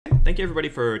Thank you everybody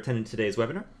for attending today's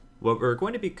webinar. What we're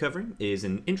going to be covering is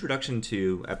an introduction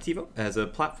to Apptivo as a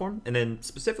platform, and then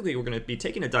specifically we're going to be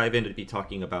taking a dive in to be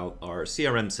talking about our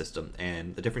CRM system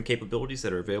and the different capabilities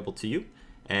that are available to you.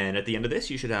 And at the end of this,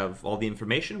 you should have all the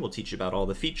information. We'll teach you about all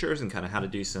the features and kind of how to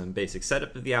do some basic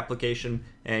setup of the application,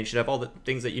 and you should have all the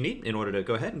things that you need in order to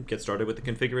go ahead and get started with the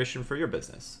configuration for your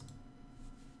business.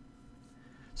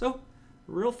 So,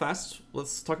 real fast,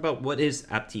 let's talk about what is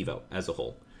Apptivo as a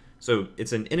whole. So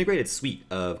it's an integrated suite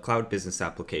of cloud business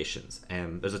applications,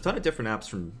 and there's a ton of different apps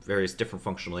from various different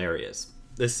functional areas.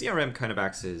 The CRM kind of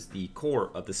acts as the core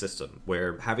of the system,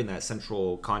 where having that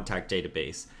central contact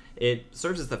database, it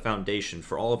serves as the foundation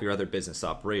for all of your other business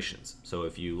operations. So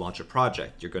if you launch a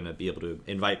project, you're going to be able to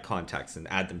invite contacts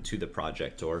and add them to the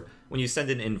project, or when you send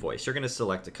an invoice, you're going to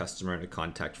select a customer and a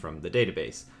contact from the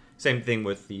database. Same thing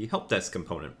with the help desk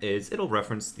component, is it'll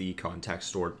reference the contacts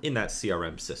stored in that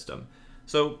CRM system.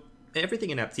 So everything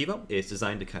in Apptivo is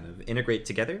designed to kind of integrate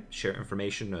together, share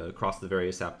information across the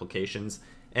various applications,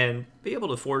 and be able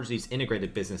to forge these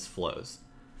integrated business flows.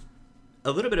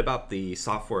 A little bit about the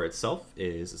software itself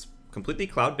is it's completely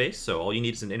cloud-based, so all you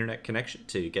need is an internet connection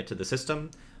to get to the system.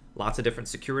 Lots of different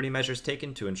security measures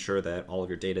taken to ensure that all of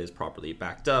your data is properly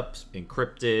backed up,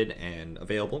 encrypted, and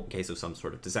available in case of some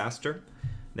sort of disaster.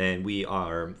 Then we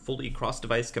are fully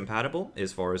cross-device compatible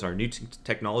as far as our new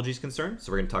technology is concerned.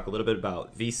 So we're going to talk a little bit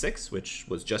about V6, which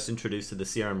was just introduced to the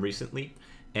CRM recently.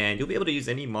 And you'll be able to use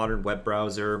any modern web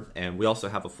browser. And we also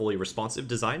have a fully responsive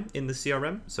design in the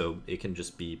CRM. So it can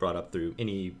just be brought up through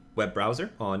any web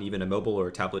browser on even a mobile or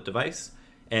a tablet device.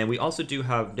 And we also do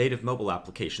have native mobile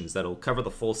applications that'll cover the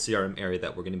full CRM area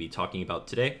that we're going to be talking about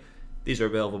today. These are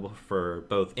available for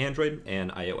both Android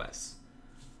and iOS.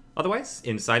 Otherwise,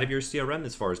 inside of your CRM,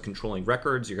 as far as controlling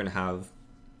records, you're going to have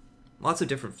lots of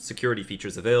different security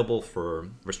features available for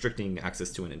restricting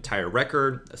access to an entire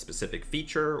record, a specific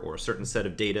feature, or a certain set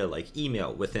of data like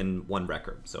email within one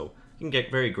record. So you can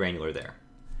get very granular there.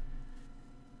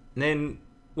 And then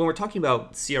when we're talking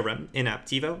about CRM in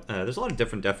Apptivo, there's a lot of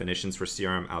different definitions for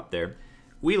CRM out there.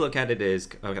 We look at it as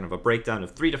kind of a breakdown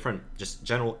of three different just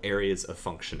general areas of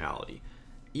functionality.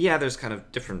 Yeah, there's kind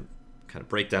of different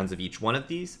breakdowns of each one of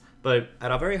these, but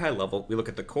at a very high level, we look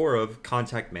at the core of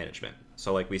contact management.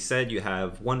 So like we said, you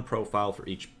have one profile for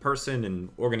each person and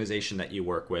organization that you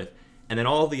work with, and then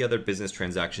all the other business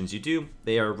transactions you do,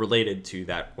 they are related to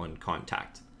that one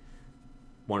contact.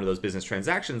 One of those business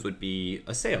transactions would be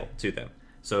a sale to them.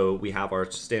 So we have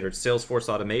our standard Salesforce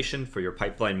automation for your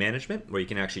pipeline management, where you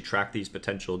can actually track these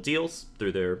potential deals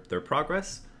through their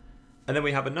progress. And then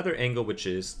we have another angle, which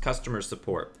is customer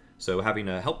support. So having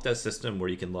a help desk system where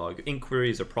you can log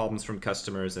inquiries or problems from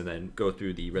customers and then go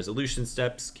through the resolution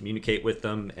steps, communicate with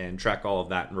them, and track all of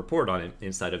that and report on it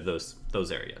inside of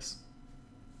those areas.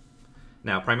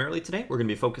 Now, primarily today, we're going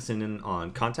to be focusing in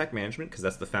on contact management because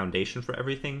that's the foundation for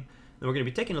everything. Then we're going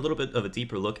to be taking a little bit of a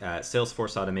deeper look at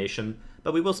Salesforce automation,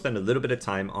 but we will spend a little bit of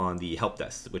time on the help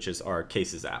desk, which is our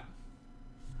cases app.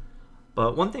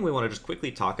 But one thing we want to just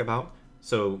quickly talk about,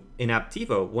 so in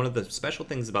Apptivo, one of the special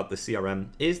things about the CRM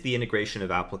is the integration of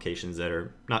applications that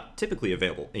are not typically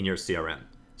available in your CRM.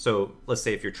 So let's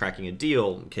say if you're tracking a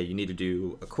deal, okay, you need to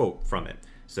do a quote from it.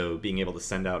 So being able to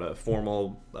send out a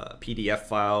formal PDF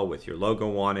file with your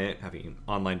logo on it, having an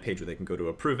online page where they can go to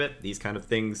approve it, these kind of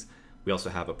things. We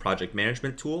also have a project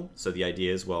management tool. So the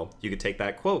idea is, well, you could take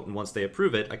that quote and once they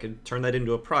approve it, I could turn that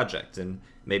into a project. And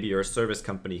maybe you're a service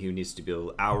company who needs to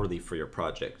bill hourly for your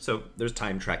project. So there's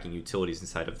time tracking utilities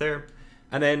inside of there.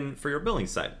 And then for your billing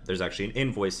side, there's actually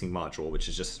an invoicing module, which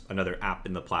is just another app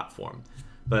in the platform.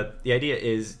 But the idea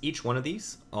is each one of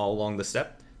these, all along the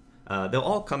step, they'll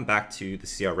all come back to the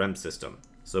CRM system.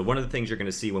 So one of the things you're going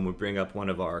to see when we bring up one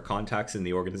of our contacts in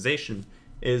the organization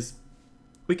is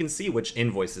we can see which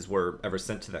invoices were ever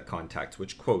sent to that contact,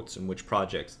 which quotes and which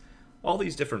projects. All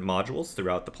these different modules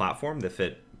throughout the platform that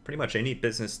fit pretty much any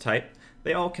business type,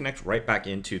 they all connect right back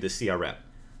into the CRM.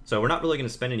 So we're not really going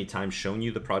to spend any time showing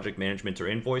you the project management or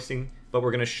invoicing, but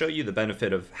we're going to show you the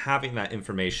benefit of having that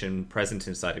information present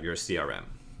inside of your CRM.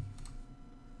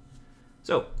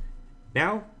 So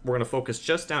now we're going to focus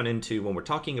just down into when we're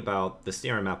talking about the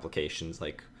CRM applications,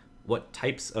 like what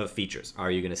types of features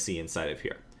are you going to see inside of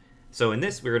here. So in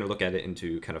this, we're going to look at it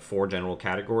into kind of four general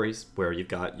categories where you've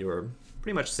got your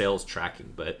pretty much sales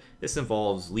tracking, but this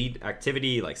involves lead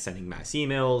activity like sending mass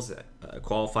emails,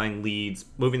 qualifying leads,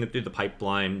 moving them through the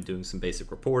pipeline, doing some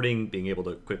basic reporting, being able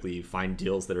to quickly find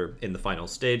deals that are in the final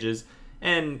stages,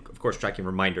 and of course tracking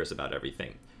reminders about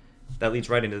everything. That leads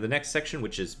right into the next section,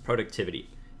 which is productivity.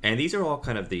 And these are all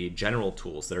kind of the general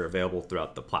tools that are available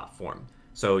throughout the platform.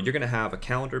 So you're going to have a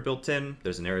calendar built in.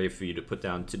 There's an area for you to put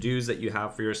down to-dos that you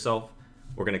have for yourself.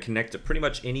 We're going to connect to pretty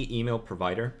much any email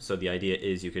provider. So the idea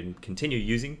is you can continue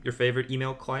using your favorite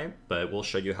email client, but we'll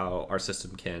show you how our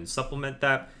system can supplement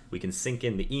that. We can sync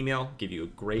in the email, give you a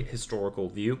great historical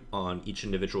view on each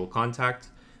individual contact.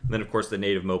 And then, of course, the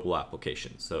native mobile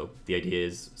application. So the idea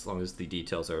is, as long as the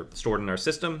details are stored in our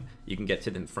system, you can get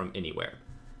to them from anywhere.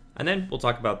 And then we'll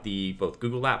talk about the both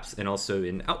Google Apps and also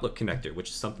an Outlook connector, which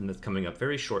is something that's coming up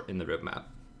very short in the roadmap.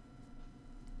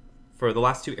 For the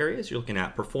last two areas, you're looking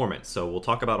at performance. So we'll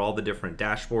talk about all the different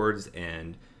dashboards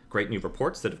and great new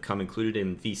reports that have come included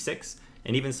in V6,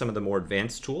 and even some of the more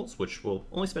advanced tools, which we'll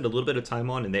only spend a little bit of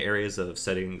time on in the areas of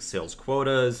setting sales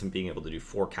quotas and being able to do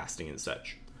forecasting and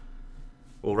such.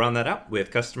 We'll round that out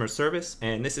with customer service,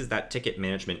 and this is that ticket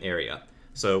management area.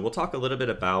 So we'll talk a little bit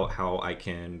about how I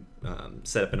can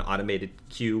set up an automated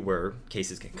queue where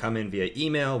cases can come in via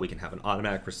email. We can have an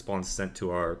automatic response sent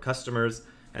to our customers.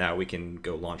 We can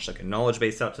go launch like a knowledge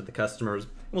base out to the customers.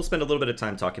 And we'll spend a little bit of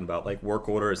time talking about like work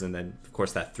orders, and then of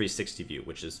course that 360 view,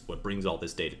 which is what brings all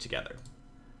this data together.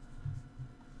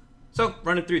 So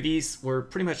running through these, we're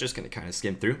pretty much just going to kind of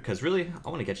skim through, because really I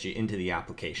want to get you into the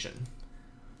application.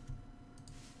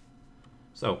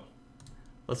 So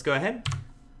let's go ahead,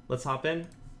 let's hop in,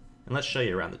 and let's show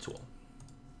you around the tool.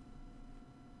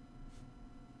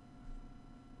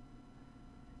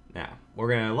 Now, we're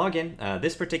going to log in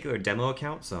this particular demo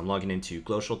account, so I'm logging into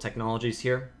Global Technologies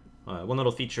here. One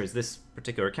little feature is this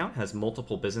particular account has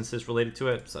multiple businesses related to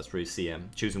it, so that's where you see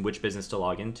choosing which business to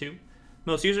log into.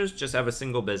 Most users just have a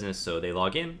single business, so they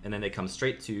log in, and then they come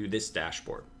straight to this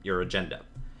dashboard, your agenda.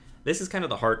 This is kind of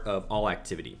the heart of all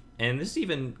activity, and this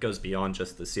even goes beyond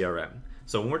just the CRM.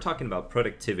 So when we're talking about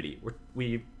productivity,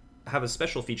 we have a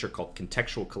special feature called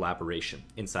contextual collaboration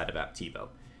inside of Apptivo,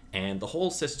 and the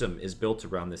whole system is built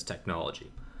around this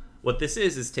technology. What this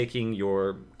is taking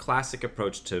your classic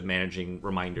approach to managing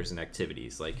reminders and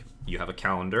activities. Like you have a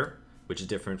calendar, which is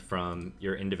different from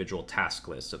your individual task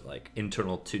list of like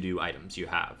internal to-do items you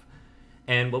have.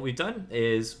 And what we've done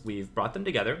is we've brought them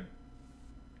together.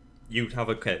 You have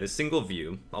a single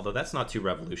view, although that's not too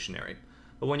revolutionary.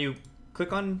 But when you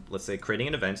click on, let's say, creating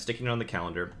an event, sticking it on the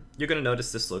calendar, you're going to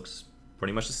notice this looks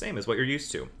pretty much the same as what you're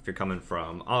used to. If you're coming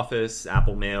from Office,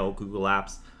 Apple Mail, Google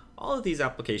Apps, all of these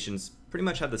applications pretty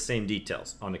much have the same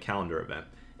details on a calendar event.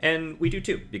 And we do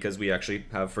too, because we actually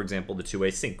have, for example, the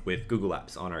two-way sync with Google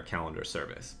Apps on our calendar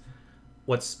service.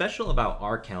 What's special about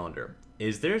our calendar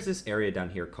is there's this area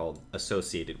down here called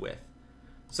Associated With.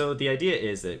 So the idea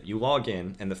is that you log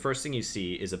in, and the first thing you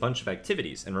see is a bunch of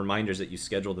activities and reminders that you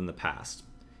scheduled in the past.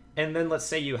 And then let's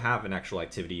say you have an actual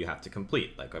activity you have to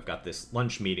complete, like I've got this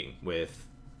lunch meeting with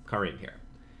Karim here.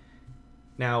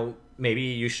 Now, maybe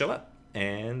you show up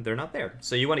and they're not there,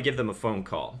 so you want to give them a phone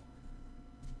call.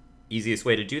 Easiest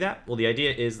way to do that? Well, the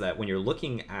idea is that when you're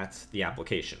looking at the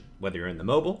application, whether you're in the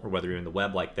mobile or whether you're in the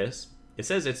web like this, it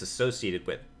says it's associated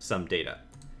with some data.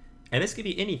 And this could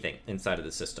be anything inside of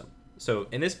the system. So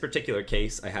in this particular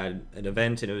case, I had an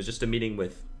event and it was just a meeting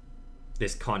with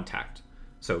this contact.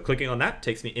 So clicking on that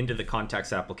takes me into the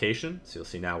contacts application. So you'll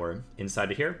see now we're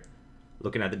inside of here,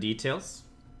 looking at the details.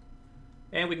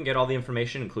 And we can get all the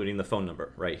information, including the phone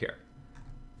number right here.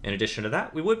 In addition to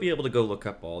that, we would be able to go look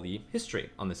up all the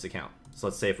history on this account. So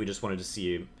let's say if we just wanted to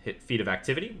see a feed of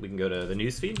activity, we can go to the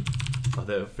news feed.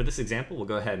 Although for this example, we'll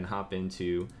go ahead and hop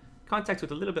into contacts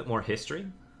with a little bit more history.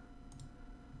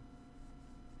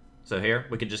 So here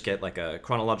we could just get like a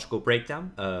chronological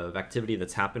breakdown of activity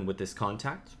that's happened with this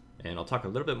contact. And I'll talk a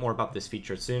little bit more about this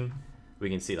feature soon. We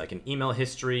can see like an email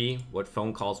history, what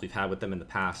phone calls we've had with them in the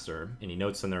past, or any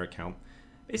notes on their account.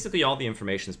 Basically all the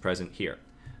information is present here.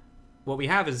 What we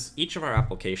have is each of our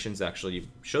applications actually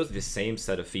shows the same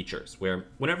set of features, where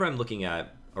whenever I'm looking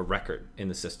at a record in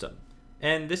the system,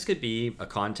 and this could be a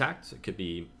contact, it could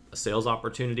be a sales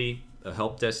opportunity, a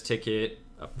help desk ticket,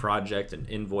 a project, an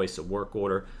invoice, a work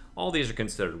order, all these are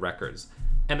considered records.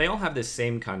 And they all have this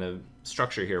same kind of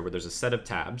structure here where there's a set of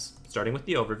tabs, starting with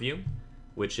the overview,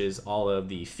 which is all of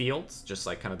the fields, just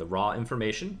like kind of the raw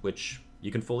information, which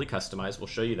you can fully customize. We'll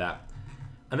show you that.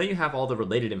 And then you have all the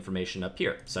related information up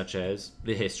here, such as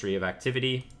the history of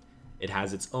activity. It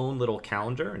has its own little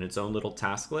calendar and its own little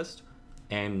task list.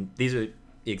 And these are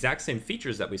the exact same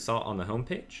features that we saw on the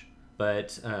homepage.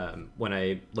 But when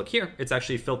I look here, it's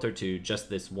actually filtered to just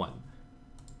this one.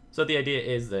 So the idea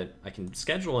is that I can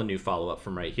schedule a new follow-up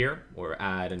from right here or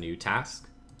add a new task.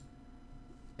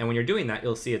 And when you're doing that,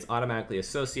 you'll see it's automatically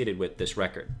associated with this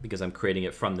record because I'm creating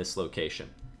it from this location.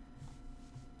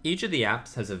 Each of the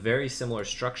apps has a very similar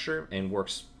structure and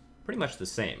works pretty much the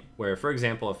same. Where, for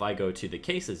example, if I go to the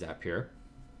Cases app here,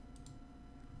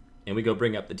 and we go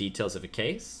bring up the details of a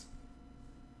case,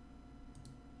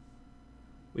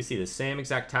 we see the same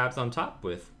exact tabs on top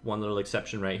with one little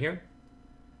exception right here.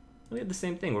 We have the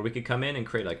same thing where we could come in and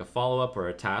create like a follow-up or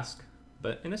a task,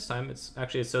 but in this time it's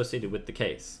actually associated with the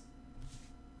case.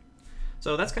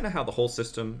 So that's kind of how the whole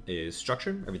system is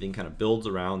structured. Everything kind of builds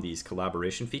around these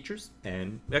collaboration features.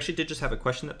 And we actually did just have a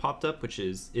question that popped up, which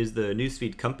is the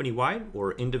newsfeed company-wide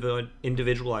or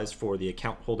individualized for the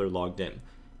account holder logged in?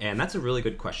 And that's a really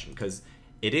good question because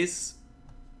it is,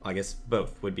 I guess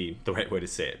both would be the right way to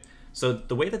say it. So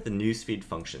the way that the newsfeed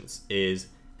functions is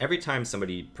every time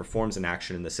somebody performs an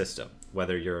action in the system,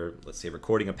 whether you're, let's say,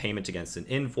 recording a payment against an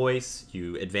invoice,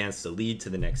 you advance the lead to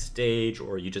the next stage,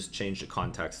 or you just change the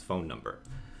contact's phone number,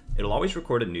 it'll always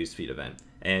record a newsfeed event,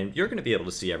 and you're going to be able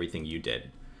to see everything you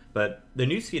did. But the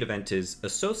newsfeed event is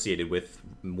associated with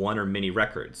one or many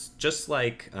records, just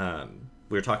like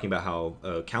we were talking about how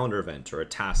a calendar event or a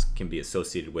task can be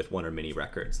associated with one or many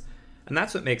records. And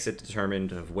that's what makes it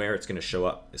determined of where it's going to show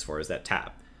up as far as that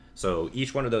tab. So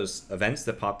each one of those events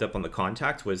that popped up on the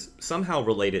contact was somehow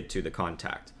related to the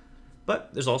contact.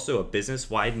 But there's also a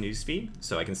business-wide newsfeed,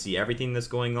 so I can see everything that's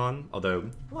going on, although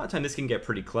a lot of times this can get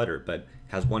pretty cluttered, but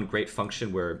has one great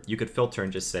function where you could filter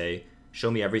and just say, show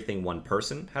me everything one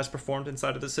person has performed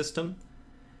inside of the system.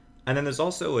 And then there's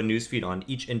also a newsfeed on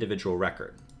each individual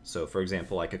record. So for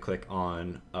example, I could click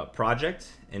on a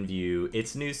project and view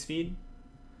its newsfeed,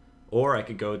 or I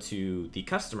could go to the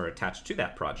customer attached to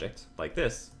that project, like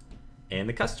this, and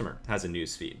the customer has a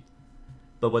newsfeed.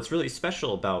 But what's really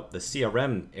special about the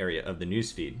CRM area of the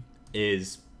newsfeed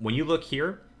is when you look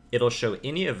here, it'll show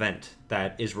any event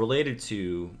that is related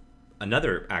to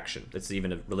another action that's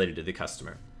even related to the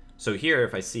customer. So here,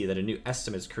 if I see that a new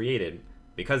estimate is created,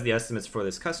 because the estimate's for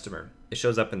this customer, it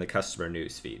shows up in the customer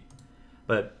newsfeed.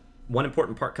 But one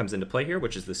important part comes into play here,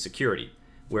 which is the security,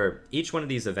 where each one of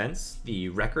these events, the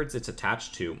records it's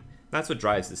attached to, that's what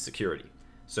drives the security.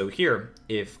 So here,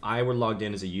 if I were logged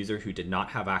in as a user who did not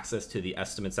have access to the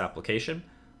estimates application,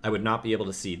 I would not be able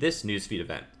to see this newsfeed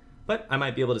event, but I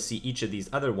might be able to see each of these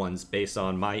other ones based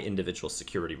on my individual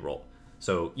security role.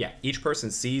 So yeah, each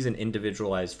person sees an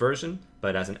individualized version,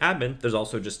 but as an admin, there's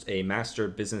also just a master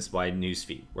business-wide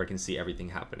newsfeed where I can see everything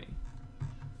happening.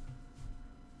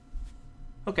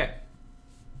 Okay.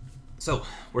 So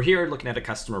we're here looking at a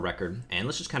customer record, and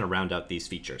let's just kind of round out these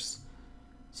features.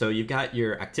 So you've got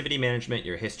your activity management,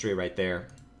 your history right there,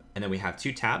 and then we have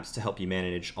two tabs to help you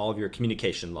manage all of your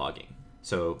communication logging.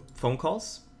 So phone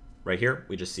calls, right here,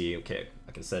 we just see, okay,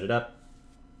 I can set it up.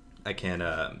 I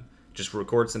can just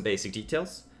record some basic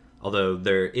details, although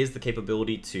there is the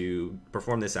capability to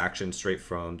perform this action straight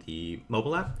from the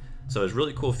mobile app. So it's a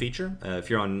really cool feature. If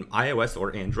you're on iOS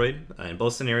or Android, in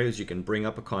both scenarios, you can bring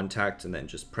up a contact and then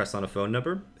just press on a phone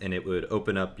number, and it would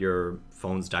open up your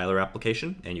phone's dialer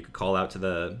application, and you could call out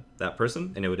to that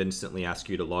person, and it would instantly ask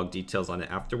you to log details on it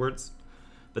afterwards.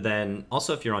 But then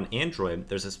also if you're on Android,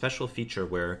 there's a special feature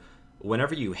where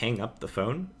whenever you hang up the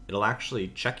phone, it'll actually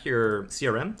check your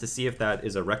CRM to see if that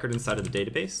is a record inside of the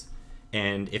database.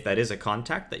 And if that is a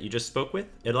contact that you just spoke with,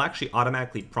 it'll actually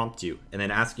automatically prompt you and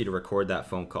then ask you to record that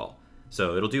phone call.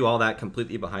 So it'll do all that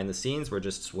completely behind the scenes, where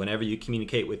just whenever you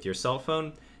communicate with your cell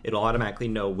phone, it'll automatically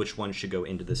know which one should go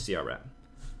into the CRM.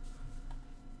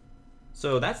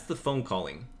 So that's the phone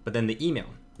calling, but then the email.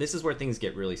 This is where things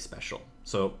get really special.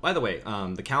 So by the way,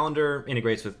 the calendar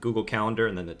integrates with Google Calendar,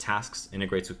 and then the tasks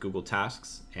integrates with Google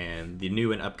Tasks, and the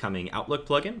new and upcoming Outlook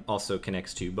plugin also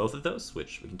connects to both of those,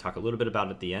 which we can talk a little bit about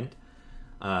at the end.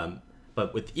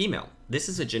 But with email, this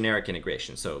is a generic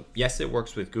integration. So yes, it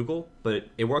works with Google, but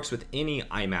it works with any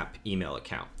IMAP email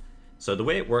account. So the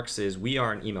way it works is we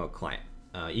are an email client.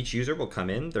 Each user will come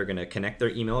in, they're going to connect their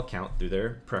email account through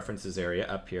their preferences area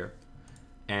up here.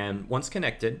 And once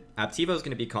connected, Apptivo is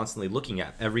going to be constantly looking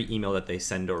at every email that they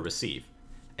send or receive.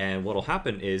 And what will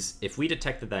happen is if we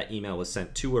detect that that email was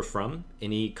sent to or from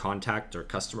any contact or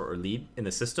customer or lead in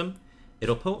the system,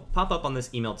 it'll pop up on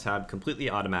this email tab completely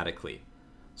automatically.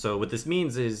 So what this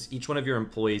means is each one of your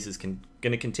employees is going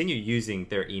to continue using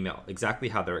their email exactly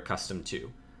how they're accustomed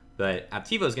to. But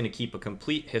Apptivo is going to keep a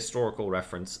complete historical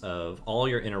reference of all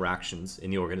your interactions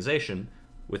in the organization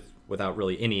without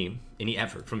really any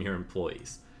effort from your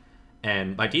employees.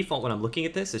 And by default, when I'm looking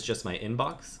at this, it's just my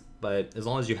inbox. But as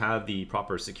long as you have the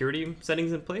proper security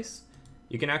settings in place,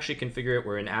 you can actually configure it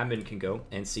where an admin can go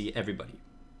and see everybody.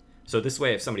 So this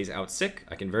way, if somebody's out sick,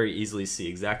 I can very easily see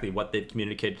exactly what they've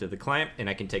communicated to the client, and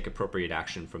I can take appropriate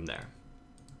action from there.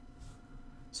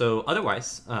 So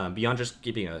otherwise, beyond just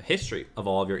keeping a history of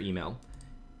all of your email,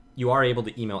 you are able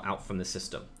to email out from the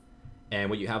system. And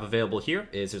what you have available here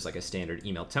is there's like a standard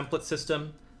email template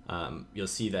system. you'll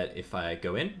see that if I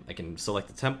go in, I can select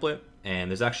the template,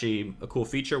 and there's actually a cool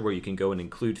feature where you can go and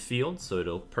include fields, so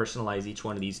it'll personalize each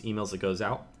one of these emails that goes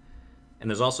out. And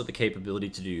there's also the capability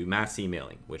to do mass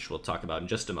emailing, which we'll talk about in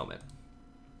just a moment.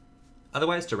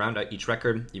 Otherwise, to round out each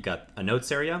record, you've got a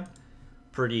notes area.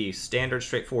 Pretty standard,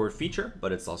 straightforward feature,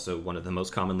 but it's also one of the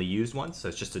most commonly used ones. So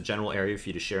it's just a general area for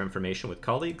you to share information with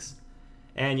colleagues.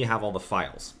 And you have all the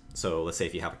files. So let's say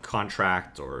if you have a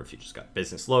contract, or if you just got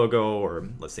business logo, or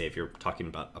let's say if you're talking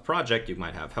about a project, you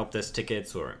might have help desk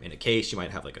tickets, or in a case, you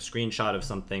might have like a screenshot of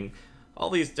something. All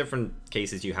these different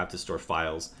cases you have to store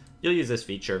files. You'll use this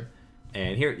feature.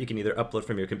 And here you can either upload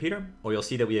from your computer, or you'll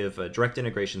see that we have direct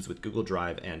integrations with Google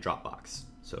Drive and Dropbox.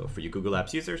 So for you Google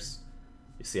Apps users,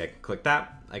 you see I can click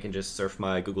that. I can just surf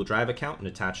my Google Drive account and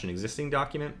attach an existing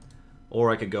document. Or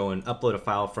I could go and upload a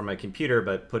file from my computer,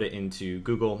 but put it into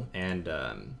Google and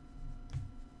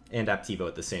Apptivo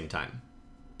at the same time.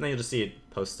 And then you'll just see it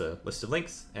post a list of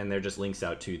links, and they're just links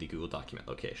out to the Google document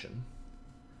location.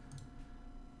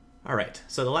 All right,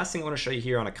 so the last thing I want to show you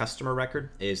here on a customer record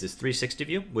is this 360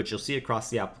 view, which you'll see across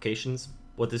the applications.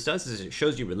 What this does is it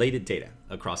shows you related data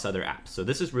across other apps. So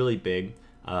this is really big.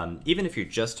 Even if you're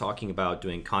just talking about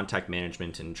doing contact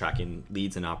management and tracking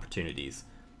leads and opportunities,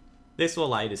 this will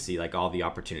allow you to see like all the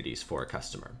opportunities for a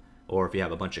customer. Or if you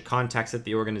have a bunch of contacts at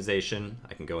the organization,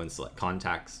 I can go and select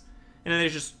contacts. And then it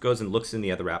just goes and looks in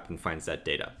the other app and finds that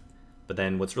data. But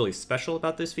then what's really special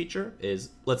about this feature is,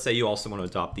 let's say you also want to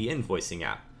adopt the invoicing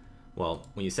app. Well,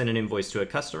 when you send an invoice to a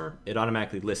customer, it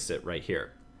automatically lists it right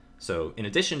here. So in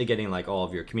addition to getting like all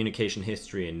of your communication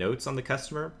history and notes on the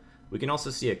customer, we can also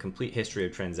see a complete history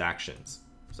of transactions.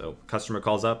 So customer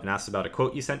calls up and asks about a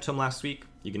quote you sent to them last week.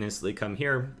 You can instantly come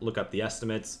here, look up the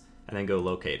estimates, and then go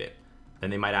locate it. Then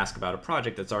they might ask about a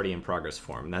project that's already in progress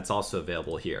for them, and that's also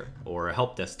available here, or a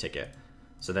help desk ticket.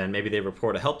 So then maybe they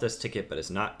report a help desk ticket, but it's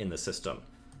not in the system.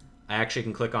 I actually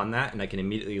can click on that and I can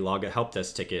immediately log a help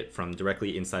desk ticket from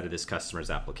directly inside of this customer's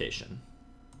application.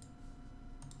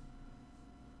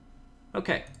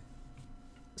 Okay,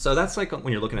 so that's like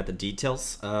when you're looking at the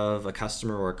details of a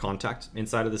customer or a contact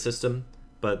inside of the system,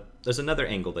 but there's another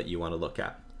angle that you want to look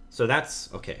at. So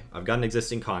that's, okay, I've got an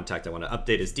existing contact, I want to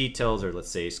update his details, or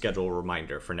let's say schedule a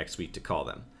reminder for next week to call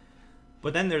them.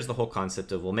 But then there's the whole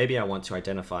concept of, well, maybe I want to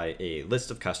identify a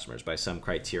list of customers by some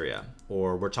criteria,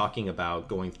 or we're talking about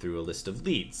going through a list of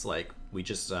leads. Like we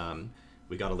just,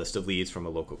 we got a list of leads from a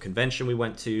local convention we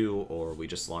went to, or we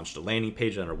just launched a landing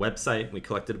page on our website. We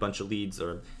collected a bunch of leads,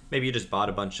 or maybe you just bought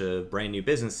a bunch of brand new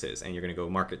businesses and you're going to go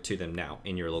market to them now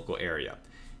in your local area.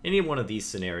 Any one of these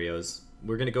scenarios,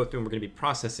 we're going to go through and we're going to be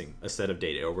processing a set of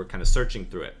data, or we're kind of searching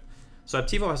through it. So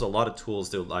Apptivo has a lot of tools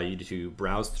to allow you to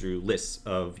browse through lists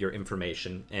of your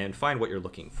information and find what you're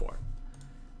looking for.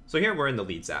 So here we're in the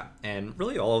Leads app, and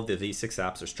really all of these 6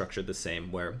 apps are structured the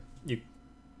same, where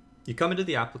you come into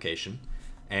the application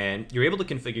and you're able to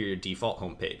configure your default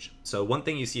homepage. So one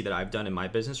thing you see that I've done in my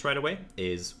business right away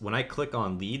is when I click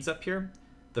on Leads up here,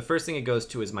 the first thing it goes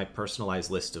to is my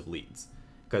personalized list of leads.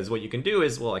 Because what you can do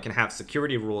is, well, I can have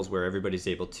security rules where everybody's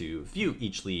able to view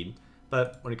each lead,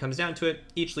 but when it comes down to it,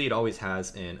 each lead always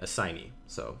has an assignee.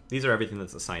 So these are everything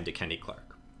that's assigned to Kenny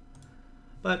Clark.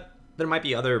 But there might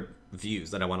be other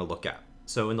views that I want to look at.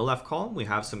 So in the left column, we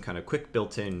have some kind of quick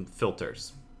built-in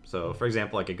filters. So for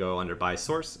example, I could go under by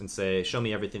source and say, show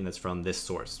me everything that's from this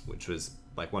source, which was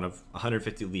like one of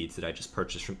 150 leads that I just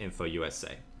purchased from Info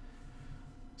USA.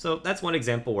 So that's one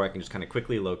example where I can just kind of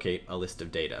quickly locate a list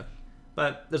of data.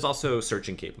 But there's also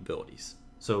searching capabilities.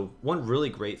 So one really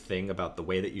great thing about the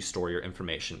way that you store your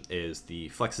information is the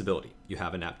flexibility you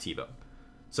have in Apptivo.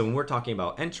 So when we're talking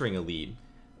about entering a lead,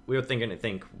 we're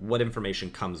think what information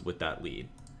comes with that lead.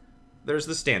 There's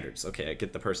the standards. Okay, I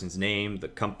get the person's name, the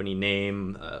company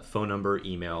name, phone number,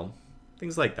 email,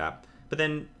 things like that. But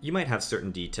then you might have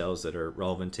certain details that are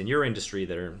relevant in your industry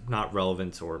that are not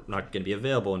relevant or not going to be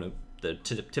available in the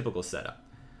typical setup.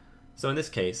 So in this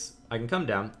case, I can come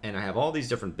down and I have all these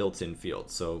different built-in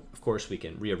fields. So of course we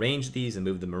can rearrange these and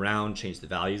move them around, change the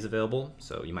values available.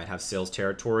 So you might have sales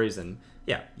territories, and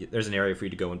yeah, there's an area for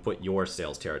you to go and put your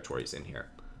sales territories in here.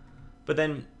 But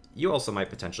then you also might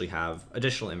potentially have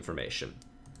additional information.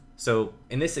 So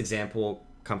in this example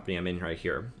company I'm in right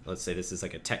here, let's say this is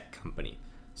like a tech company.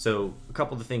 So a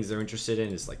couple of the things they're interested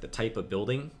in is like the type of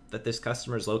building that this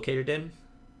customer is located in.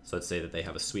 So let's say that they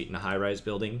have a suite in a high-rise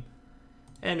building,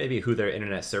 and maybe who their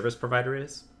internet service provider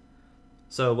is.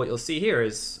 So what you'll see here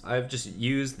is I've just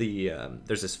used the,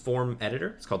 there's this form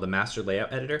editor, it's called the master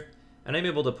layout editor, and I'm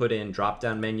able to put in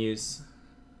drop-down menus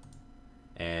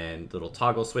and little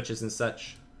toggle switches and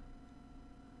such.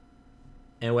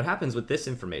 And what happens with this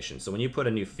information, so when you put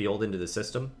a new field into the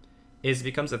system, is it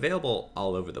becomes available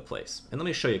all over the place. And let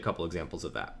me show you a couple examples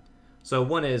of that. So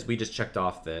one is we just checked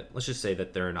off that, let's just say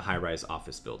that they're in a high-rise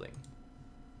office building.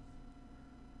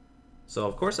 So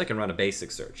of course I can run a basic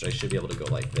search. I should be able to go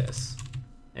like this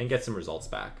and get some results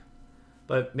back.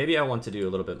 But maybe I want to do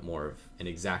a little bit more of an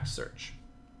exact search.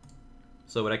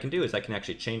 So what I can do is I can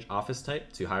actually change office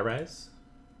type to high-rise.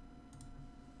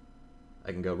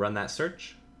 I can go run that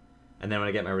search. And then when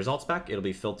I get my results back, it'll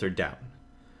be filtered down.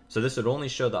 So this would only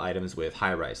show the items with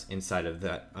high-rise inside of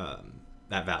that,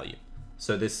 that value.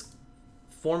 So this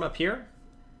form up here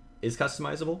is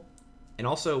customizable. And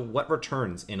also what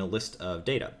returns in a list of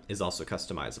data is also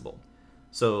customizable.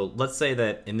 So let's say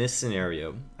that in this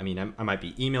scenario, I might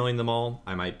be emailing them all.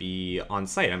 I might be on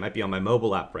site. I might be on my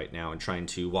mobile app right now and trying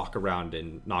to walk around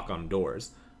and knock on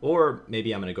doors. Or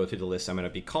maybe I'm going to go through the list. I'm going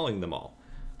to be calling them all.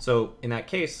 So in that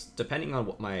case, depending on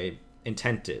what my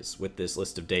intent is with this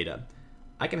list of data,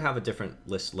 I can have a different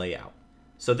list layout.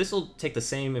 So this will take the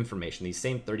same information, these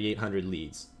same 3,800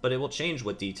 leads, but it will change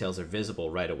what details are visible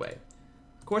right away.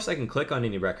 Of course, I can click on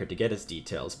any record to get its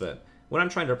details, but when I'm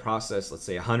trying to process, let's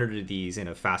say 100 of these in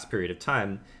a fast period of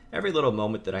time, every little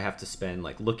moment that I have to spend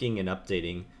like looking and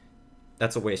updating,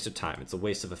 that's a waste of time. It's a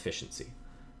waste of efficiency.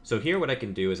 So here what I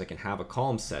can do is I can have a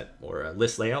column set or a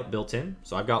list layout built in.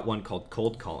 So I've got one called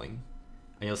cold calling,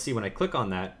 and you'll see when I click on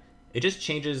that, it just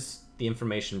changes the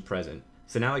information present.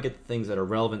 So now I get the things that are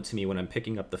relevant to me when I'm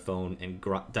picking up the phone and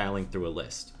dialing through a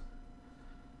list.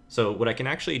 So what I can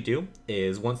actually do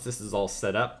is once this is all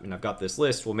set up and I've got this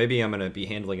list, well, maybe I'm going to be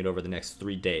handling it over the next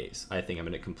 3 days. I think I'm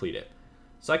going to complete it.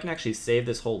 So I can actually save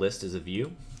this whole list as a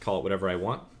view, call it whatever I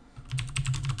want.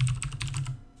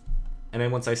 And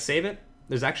then once I save it,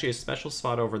 there's actually a special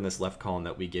spot over in this left column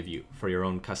that we give you for your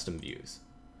own custom views.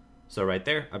 So right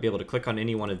there, I'll be able to click on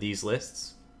any one of these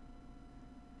lists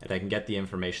and I can get the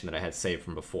information that I had saved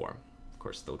from before. Of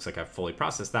course, it looks like I've fully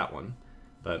processed that one.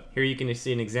 But here you can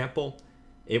see an example.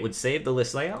 It would save the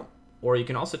list layout, or you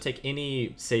can also take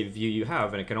any saved view you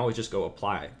have and it can always just go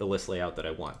apply the list layout that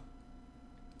I want.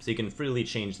 So you can freely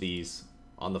change these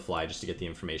on the fly just to get the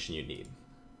information you need.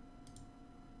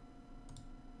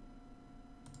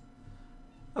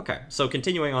 Okay, so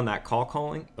continuing on that cold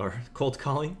calling,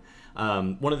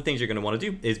 one of the things you're going to want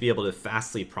to do is be able to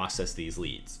fastly process these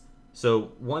leads.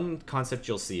 So one concept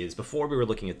you'll see is before we were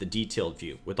looking at the detailed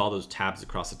view with all those tabs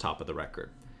across the top of the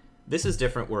record. This is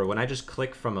different where when I just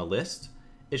click from a list,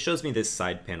 it shows me this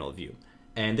side panel view.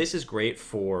 And this is great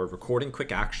for recording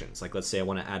quick actions. Like let's say I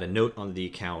want to add a note on the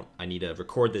account. I need to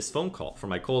record this phone call for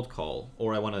my cold call,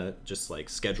 or I want to just like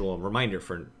schedule a reminder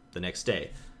for the next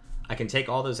day. I can take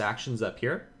all those actions up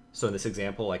here. So in this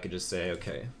example, I could just say,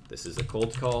 okay, this is a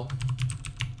cold call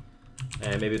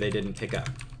and maybe they didn't pick up.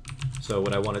 So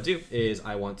what I want to do is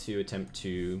I want to attempt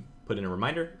to put in a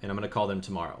reminder and I'm going to call them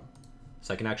tomorrow.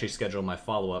 So I can actually schedule my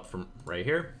follow-up from right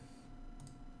here.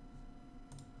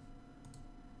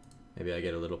 Maybe I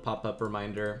get a little pop-up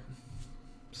reminder.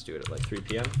 Let's do it at like 3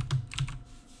 p.m.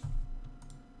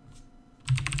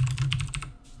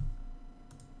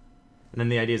 And then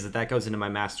the idea is that that goes into my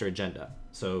master agenda.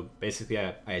 So basically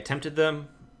I attempted them,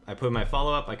 I put my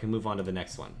follow-up, I can move on to the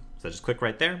next one. So I just click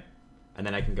right there, and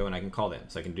then I can go and I can call them.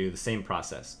 So I can do the same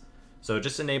process. So it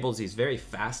just enables these very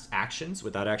fast actions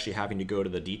without actually having to go to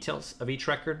the details of each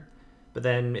record. But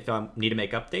then if I need to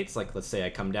make updates, like let's say I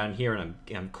come down here and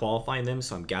I'm qualifying them,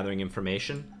 so I'm gathering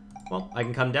information, well, I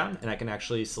can come down and I can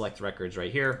actually select records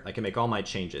right here. I can make all my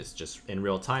changes just in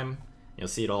real time. You'll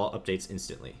see it all updates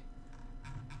instantly.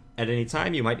 At any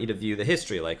time, you might need to view the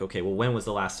history, like, okay, well, when was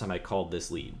the last time I called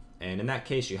this lead? And in that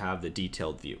case, you have the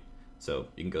detailed view. So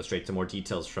you can go straight to more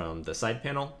details from the side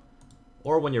panel,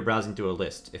 or when you're browsing through a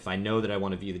list, if I know that I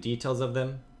want to view the details of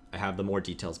them, I have the more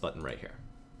details button right here.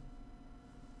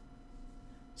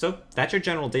 So that's your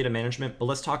general data management, but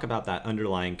let's talk about that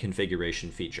underlying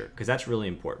configuration feature, because that's really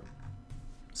important.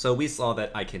 So we saw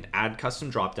that I can add custom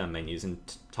drop-down menus and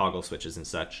toggle switches and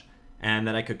such, and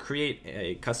that I could create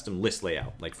a custom list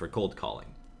layout, like for cold calling.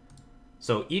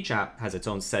 So each app has its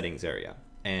own settings area,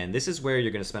 and this is where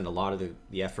you're going to spend a lot of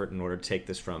the effort in order to take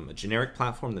this from a generic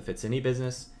platform that fits any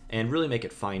business and really make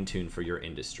it fine-tuned for your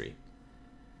industry.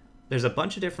 There's a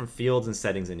bunch of different fields and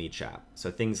settings in each app,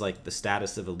 so things like the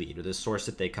status of a lead or the source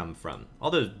that they come from.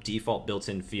 All those default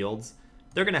built-in fields,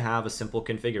 they're going to have a simple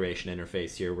configuration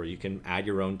interface here where you can add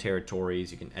your own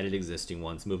territories, you can edit existing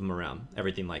ones, move them around,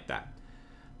 everything like that.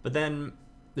 But then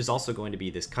there's also going to be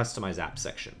this customize app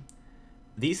section.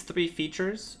 These three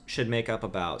features should make up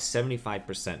about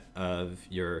 75% of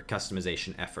your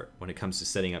customization effort when it comes to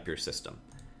setting up your system.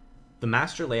 The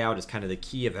master layout is kind of the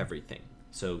key of everything.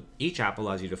 So each app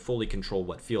allows you to fully control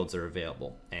what fields are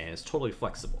available, and it's totally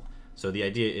flexible. So the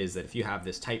idea is that if you have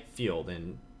this type field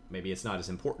and maybe it's not as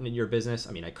important in your business,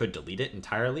 I mean, I could delete it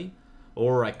entirely,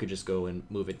 or I could just go and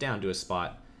move it down to a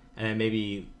spot, and then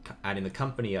maybe adding the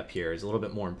company up here is a little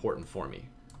bit more important for me.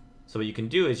 So what you can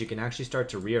do is you can actually start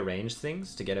to rearrange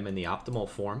things to get them in the optimal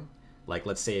form. Like,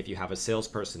 let's say if you have a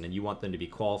salesperson and you want them to be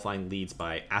qualifying leads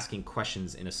by asking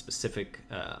questions in a specific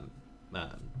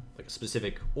like a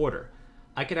specific order,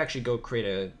 I could actually go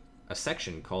create a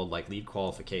section called like lead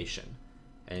qualification,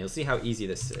 and you'll see how easy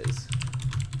this is.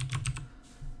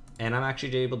 And I'm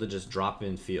actually able to just drop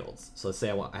in fields. So let's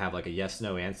say I have like a yes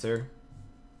no answer.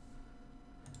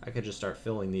 I could just start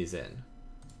filling these in.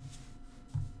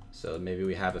 So maybe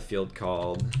we have a field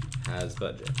called has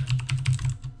budget.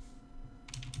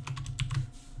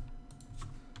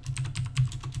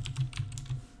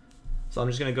 So I'm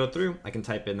just going to go through. I can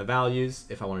type in the values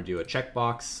if I want to do a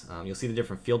checkbox. You'll see the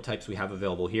different field types we have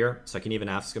available here. So I can even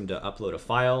ask them to upload a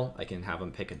file. I can have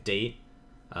them pick a date.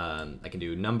 I can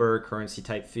do number, currency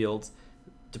type fields.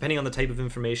 Depending on the type of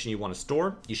information you want to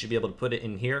store, you should be able to put it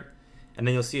in here. And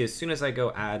then you'll see as soon as I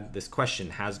go add this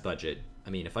question, has budget, I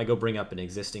mean, if I go bring up an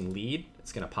existing lead,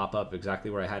 it's going to pop up exactly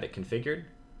where I had it configured.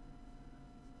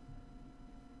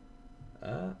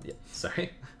 Yeah,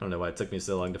 sorry. I don't know why it took me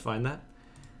so long to find that.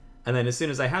 And then as soon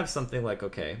as I have something like,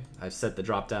 okay, I've set the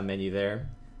drop-down menu there,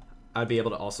 I'd be able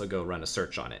to also go run a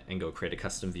search on it and go create a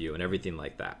custom view and everything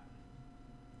like that.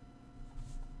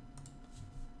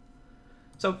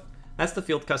 So that's the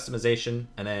field customization.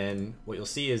 And then what you'll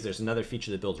see is there's another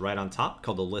feature that builds right on top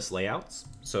called the list layouts.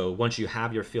 So once you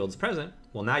have your fields present,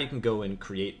 well, now you can go and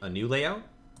create a new layout,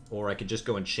 or I could just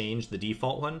go and change the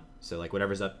default one. So like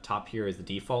whatever's up top here is the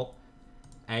default.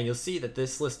 And you'll see that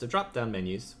this list of drop-down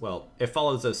menus, well, it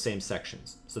follows those same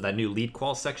sections. So that new lead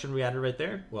qual section we added right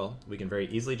there, well, we can very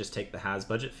easily just take the has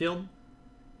budget field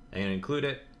and include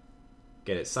it,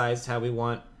 get it sized how we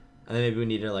want, and then maybe we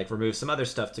need to like remove some other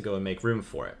stuff to go and make room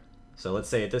for it. So let's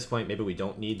say at this point, maybe we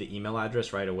don't need the email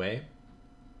address right away.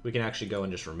 We can actually go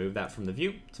and just remove that from the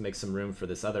view to make some room for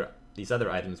these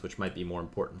other items, which might be more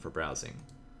important for browsing.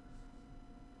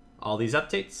 All these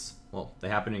updates, well, they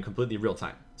happen in completely real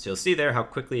time. So you'll see there how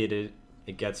quickly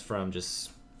it gets from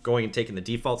just going and taking the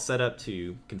default setup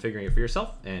to configuring it for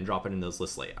yourself and dropping in those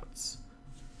list layouts.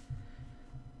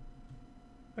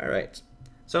 All right,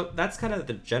 so that's kind of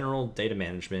the general data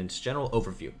management, general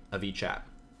overview of each app.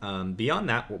 Beyond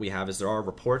that, what we have is there are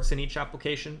reports in each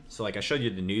application. So like I showed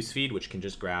you the news feed, which can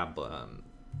just grab,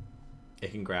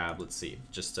 let's see,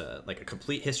 just like a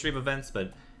complete history of events, but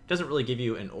it doesn't really give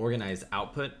you an organized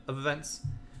output of events.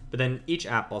 But then each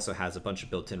app also has a bunch of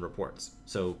built-in reports.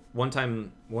 So one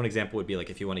example would be like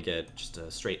if you want to get just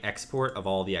a straight export of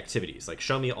all the activities, like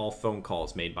show me all phone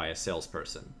calls made by a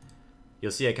salesperson.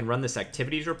 You'll see I can run this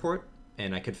activities report,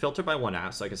 and I could filter by one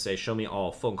app. So I could say show me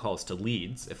all phone calls to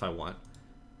leads if I want.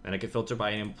 And I could filter by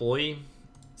an employee,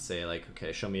 say like,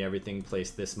 okay, show me everything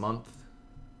placed this month.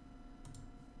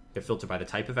 I could filter by the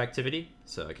type of activity.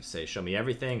 So I could say show me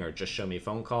everything or just show me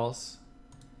phone calls.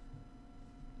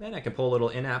 Then I can pull a little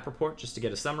in-app report just to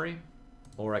get a summary,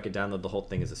 or I could download the whole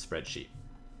thing as a spreadsheet.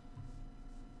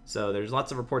 So there's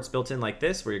lots of reports built in like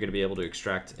this where you're going to be able to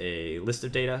extract a list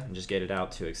of data and just get it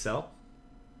out to Excel.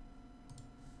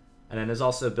 And then there's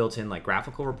also built in like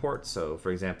graphical reports. So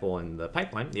for example, in the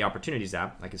pipeline, the opportunities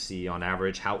app, I can see on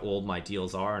average how old my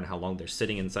deals are and how long they're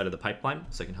sitting inside of the pipeline.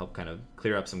 So I can help kind of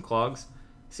clear up some clogs.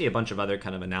 See a bunch of other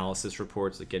kind of analysis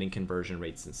reports like getting conversion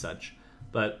rates and such.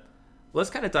 But let's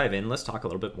kind of dive in. Let's talk a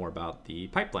little bit more about the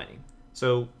pipelining.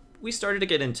 So we started to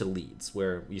get into leads,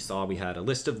 where we saw we had a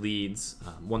list of leads.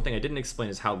 One thing I didn't explain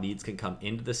is how leads can come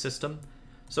into the system.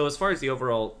 So as far as the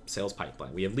overall sales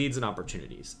pipeline, we have leads and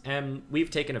opportunities, and we've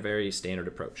taken a very standard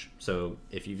approach. So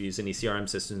if you've used any CRM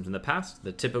systems in the past,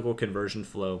 the typical conversion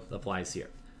flow applies here.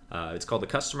 It's called the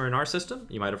customer in our system.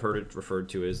 You might have heard it referred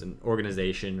to as an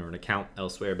organization or an account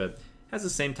elsewhere, but it has the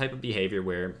same type of behavior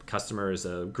where customer is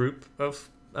a group of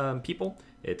people.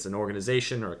 It's an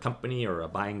organization or a company or a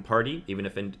buying party, even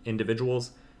if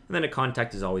individuals. And then a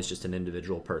contact is always just an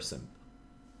individual person.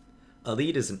 A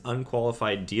lead is an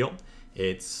unqualified deal.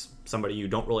 It's somebody you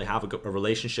don't really have a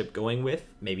relationship going with.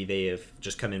 Maybe they have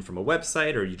just come in from a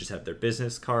website, or you just have their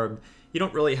business card. You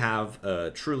don't really have a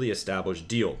truly established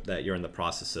deal that you're in the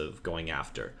process of going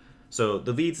after. So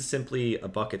the leads is simply a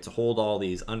bucket to hold all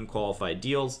these unqualified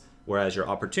deals, whereas your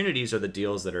opportunities are the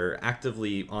deals that are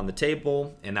actively on the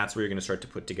table, and that's where you're going to start to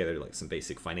put together like some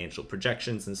basic financial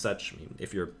projections and such, I mean,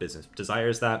 if your business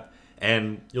desires that.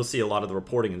 And you'll see a lot of the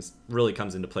reporting really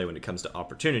comes into play when it comes to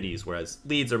opportunities, whereas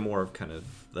leads are more of kind of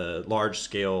the large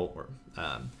scale or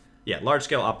Yeah,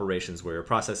 large-scale operations where you're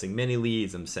processing many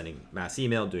leads and sending mass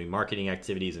email, doing marketing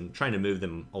activities, and trying to move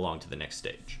them along to the next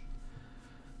stage.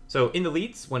 So in the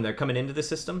leads, when they're coming into the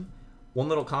system, one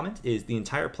little comment is the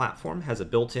entire platform has a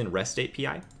built-in REST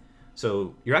API.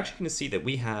 So you're actually going to see that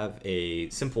we have a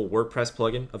simple WordPress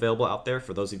plugin available out there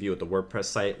for those of you at the WordPress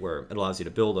site, where it allows you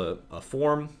to build a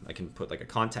form. I can put like a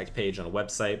contact page on a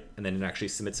website, and then it actually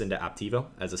submits into Apptivo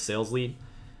as a sales lead.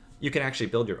 You can actually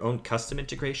build your own custom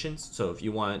integrations. So if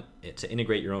you want it to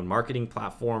integrate your own marketing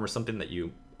platform or something that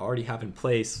you already have in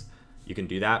place, you can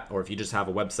do that. Or if you just have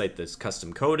a website that's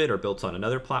custom coded or built on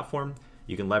another platform,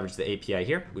 you can leverage the API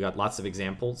here. We got lots of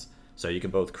examples. So you can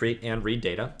both create and read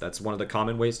data. That's one of the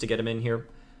common ways to get them in here.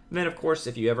 And then, of course,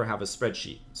 if you ever have a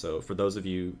spreadsheet. So for those of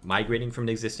you migrating from an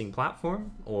existing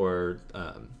platform, or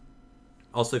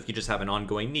also if you just have an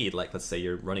ongoing need, like let's say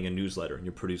you're running a newsletter and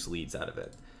you produce leads out of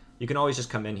it, you can always just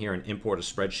come in here and import a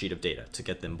spreadsheet of data to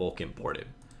get them bulk imported.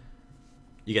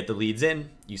 You get the leads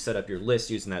in, you set up your list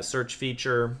using that search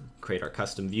feature, create our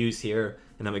custom views here,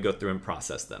 and then we go through and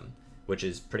process them, which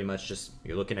is pretty much just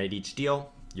you're looking at each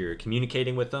deal, you're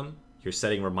communicating with them, you're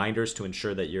setting reminders to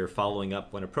ensure that you're following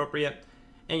up when appropriate,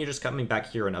 and you're just coming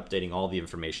back here and updating all the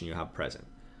information you have present.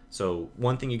 So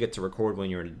one thing you get to record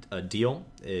when you're in a deal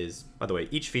is, by the way,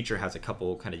 each feature has a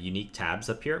couple kind of unique tabs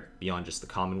up here beyond just the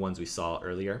common ones we saw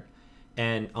earlier.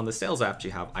 And on the sales app,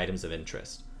 you have items of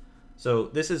interest. So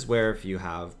this is where if you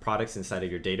have products inside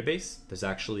of your database, there's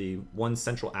actually one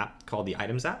central app called the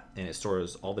Items app, and it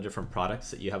stores all the different products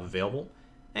that you have available.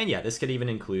 And yeah, this could even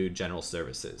include general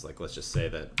services. Like let's just say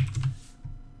that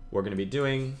we're going to be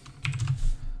doing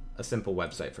a simple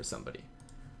website for somebody.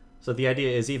 So the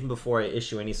idea is even before I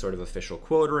issue any sort of official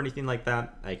quote or anything like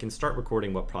that, I can start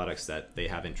recording what products that they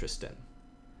have interest in.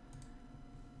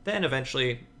 Then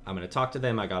eventually I'm going to talk to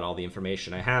them. I got all the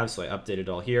information I have, so I update it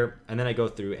all here, and then I go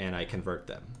through and I convert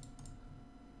them.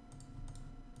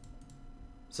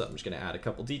 So I'm just going to add a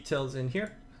couple details in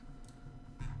here.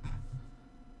 And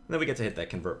then we get to hit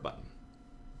that convert button.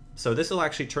 So this will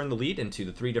actually turn the lead into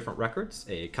the 3 different records: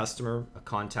 a customer, a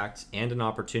contact, and an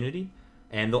opportunity.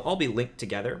 And they'll all be linked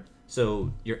together.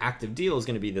 So your active deal is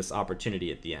going to be this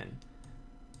opportunity at the end.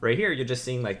 Right here, you're just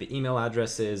seeing like the email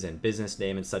addresses and business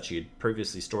name and such you'd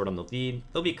previously stored on the lead.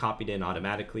 They'll be copied in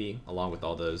automatically along with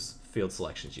all those field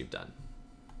selections you've done.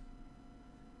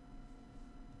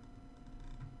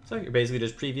 So you're basically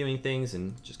just previewing things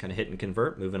and just kind of hitting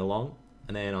convert, moving along.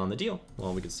 And then on the deal,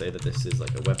 well, we could say that this is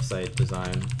like a website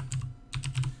design. And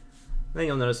then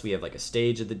you'll notice we have like a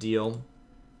stage of the deal.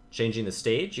 Changing the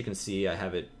stage, you can see I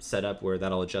have it set up where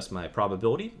that'll adjust my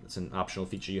probability. It's an optional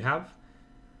feature you have.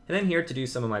 And then here to do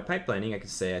some of my pipelining, I could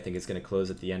say I think it's going to close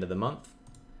at the end of the month.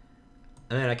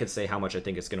 And then I could say how much I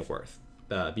think it's going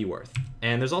to be worth.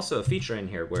 And there's also a feature in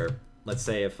here where, let's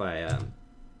say if I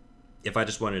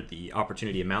just wanted the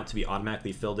opportunity amount to be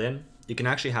automatically filled in, you can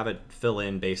actually have it fill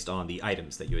in based on the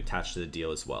items that you attach to the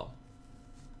deal as well.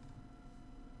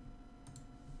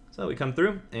 So we come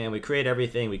through and we create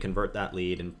everything, we convert that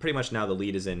lead, and pretty much now the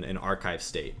lead is in an archive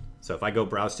state. So if I go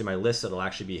browse to my list, it'll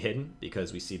actually be hidden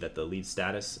because we see that the lead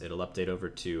status, it'll update over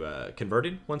to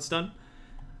converted once done.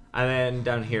 And then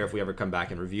down here, if we ever come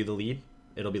back and review the lead,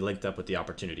 it'll be linked up with the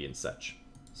opportunity and such.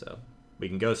 So we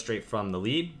can go straight from the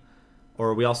lead,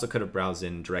 or we also could have browsed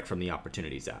in direct from the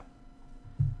opportunities app.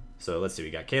 So let's see, we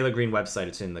got Kayla Green website,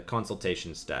 it's in the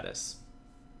consultation status,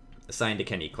 assigned to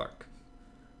Kenny Clark.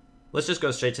 Let's just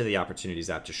go straight to the Opportunities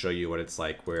app to show you what it's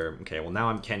like where, okay, well now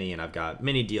I'm Kenny and I've got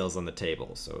many deals on the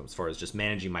table. So as far as just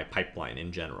managing my pipeline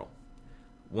in general.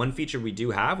 One feature we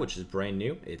do have, which is brand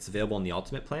new, it's available in the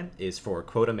Ultimate plan, is for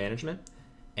quota management.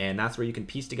 And that's where you can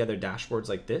piece together dashboards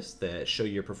like this that show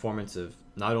your performance of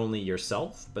not only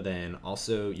yourself, but then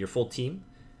also your full team.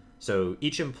 So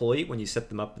each employee, when you set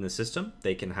them up in the system,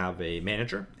 they can have a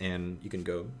manager, and you can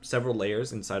go several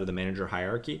layers inside of the manager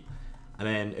hierarchy. And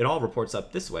then it all reports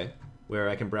up this way, where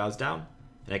I can browse down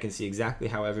and I can see exactly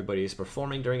how everybody is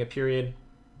performing during a period.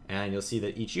 And you'll see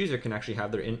that each user can actually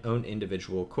have their own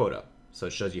individual quota. So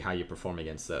it shows you how you perform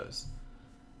against those.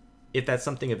 If that's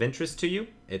something of interest to you,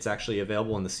 it's actually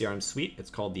available in the CRM suite. It's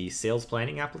called the sales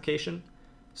planning application.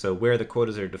 So where the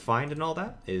quotas are defined and all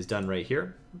that is done right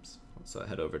here. Oops. Let's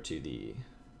head over to the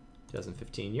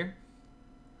 2015 year.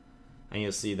 And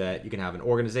you'll see that you can have an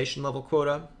organization level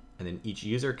quota, and then each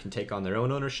user can take on their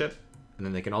own ownership, and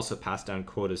then they can also pass down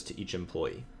quotas to each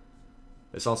employee.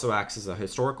 This also acts as a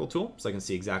historical tool, so I can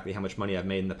see exactly how much money I've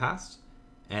made in the past,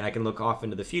 and I can look off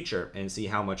into the future and see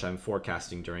how much I'm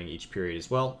forecasting during each period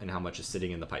as well, and how much is sitting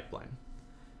in the pipeline.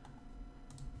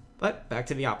 But back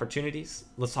to the opportunities,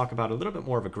 let's talk about a little bit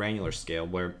more of a granular scale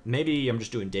where maybe I'm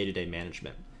just doing day-to-day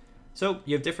management. So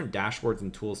you have different dashboards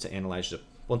and tools to analyze,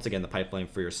 once again, the pipeline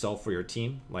for yourself or your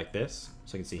team, like this.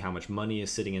 So you can see how much money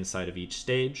is sitting inside of each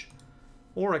stage.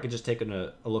 Or I could just take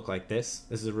a look like this.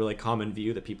 This is a really common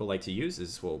view that people like to use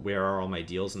is, well, where are all my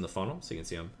deals in the funnel? So you can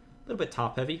see I'm a little bit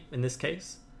top heavy in this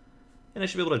case. And I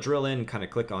should be able to drill in and kind of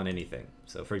click on anything.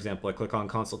 So for example, I click on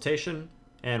consultation,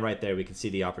 and right there we can see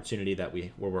the opportunity that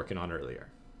we were working on earlier.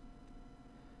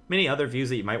 Many other views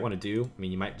that you might want to do, I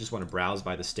mean, you might just want to browse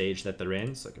by the stage that they're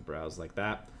in, so I can browse like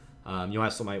that. You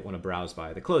also might want to browse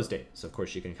by the close date. So of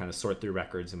course you can kind of sort through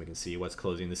records and we can see what's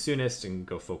closing the soonest and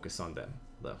go focus on them.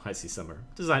 Though I see some are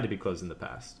designed to be closed in the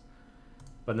past.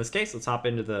 But in this case, let's hop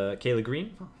into the Kayla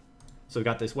Green. So we've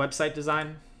got this website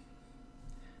design.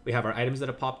 We have our items that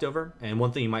have popped over. And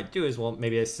one thing you might do is, well,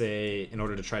 maybe I say, in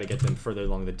order to try to get them further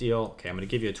along the deal, okay, I'm going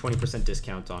to give you a 20%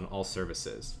 discount on all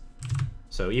services.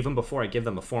 So even before I give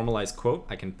them a formalized quote,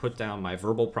 I can put down my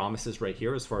verbal promises right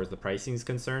here as far as the pricing is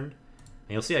concerned.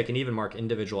 And you'll see I can even mark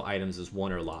individual items as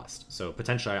won or lost. So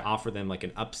potentially I offer them like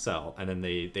an upsell and then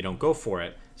they don't go for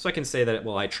it. So I can say that,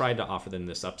 well, I tried to offer them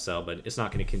this upsell, but it's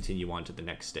not going to continue on to the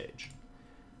next stage.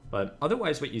 But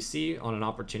otherwise what you see on an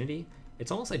opportunity,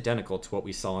 it's almost identical to what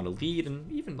we saw on a lead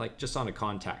and even like just on a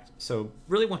contact. So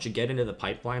really once you get into the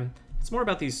pipeline, it's more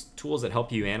about these tools that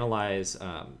help you analyze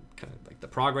kind of like the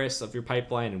progress of your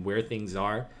pipeline and where things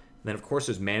are. And then of course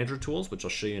there's manager tools, which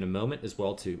I'll show you in a moment as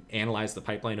well, to analyze the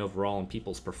pipeline overall and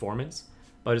people's performance.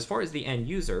 But as far as the end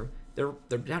user, they're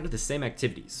down to the same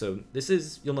activities. So this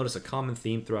is, you'll notice a common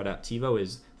theme throughout Apptivo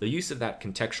is the use of that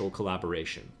contextual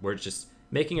collaboration, where it's just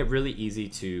making it really easy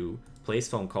to place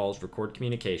phone calls, record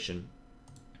communication,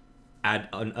 add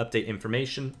and update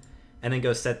information, and then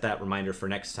go set that reminder for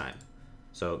next time.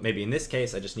 So maybe in this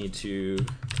case, I just need to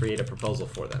create a proposal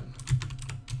for them.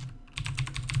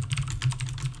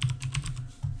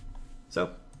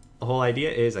 So the whole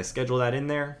idea is I schedule that in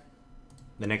there.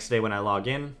 The next day when I log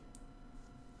in,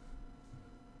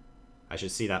 I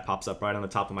should see that pops up right on the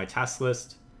top of my task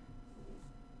list.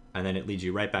 And then it leads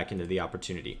you right back into the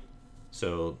opportunity.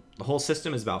 So the whole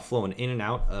system is about flowing in and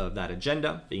out of that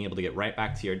agenda, being able to get right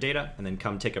back to your data and then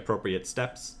come take appropriate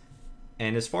steps.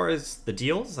 And as far as the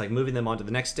deals, like moving them on to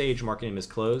the next stage, marking them as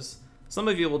closed, some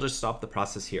of you will just stop the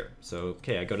process here. So,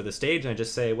 okay, I go to the stage and I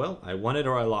just say, well, I won it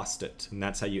or I lost it. And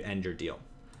that's how you end your deal.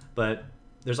 But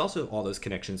there's also all those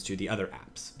connections to the other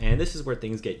apps. And this is where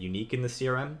things get unique in the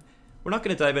CRM. We're not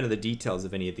going to dive into the details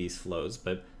of any of these flows,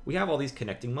 but we have all these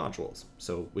connecting modules.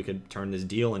 So we could turn this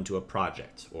deal into a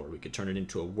project, or we could turn it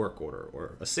into a work order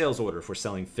or a sales order if we're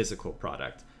selling physical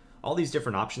product. All these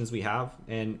different options we have.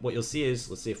 And what you'll see is,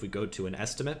 let's see if we go to an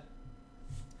estimate.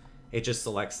 It just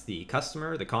selects the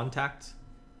customer, the contact.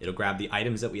 It'll grab the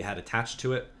items that we had attached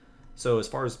to it. So as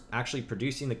far as actually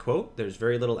producing the quote, there's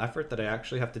very little effort that I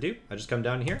actually have to do. I just come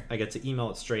down here, I get to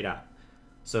email it straight out.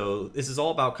 So this is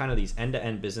all about kind of these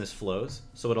end-to-end business flows.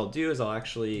 So what I'll do is I'll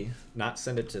actually not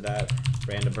send it to that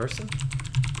random person.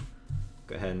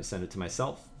 Go ahead and send it to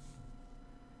myself.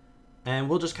 And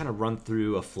we'll just kind of run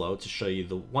through a flow to show you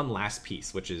the one last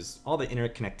piece, which is all the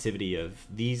interconnectivity of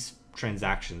these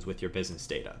transactions with your business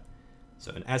data.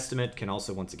 So an estimate can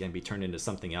also, once again, be turned into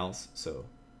something else. So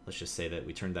let's just say that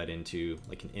we turn that into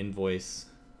like an invoice.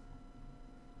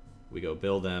 We go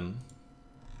bill them.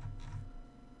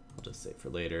 I'll just say for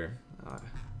later.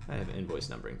 I have invoice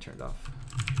numbering turned off.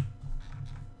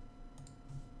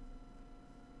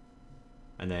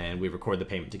 And then we record the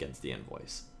payment against the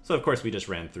invoice. So of course we just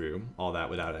ran through all that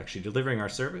without actually delivering our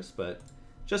service, but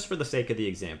just for the sake of the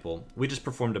example, we just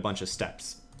performed a bunch of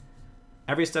steps.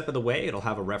 Every step of the way, it'll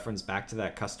have a reference back to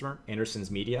that customer, Anderson's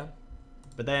Media.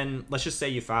 But then let's just say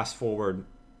you fast forward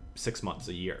 6 months,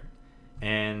 a year,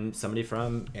 and somebody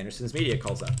from Anderson's Media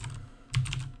calls up.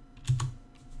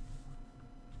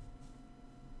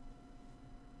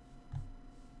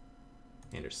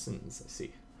 Anderson's, I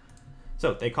see.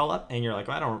 So they call up and you're like,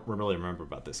 well, I don't really remember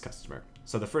about this customer.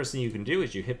 So the first thing you can do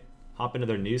is you hop into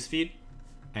their newsfeed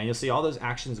and you'll see all those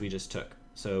actions we just took.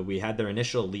 So we had their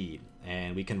initial lead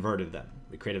and we converted them.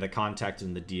 We created a contact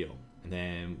in the deal. And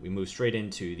then we moved straight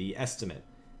into the estimate.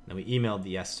 Then we emailed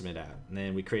the estimate out. And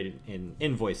then we created an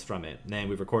invoice from it. And then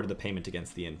we recorded the payment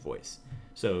against the invoice.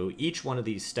 So each one of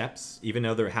these steps, even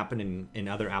though they're happening in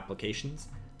other applications,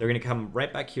 they're going to come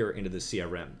right back here into the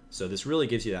CRM. So this really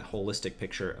gives you that holistic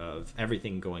picture of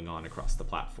everything going on across the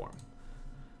platform.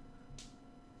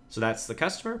 So that's the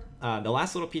customer. The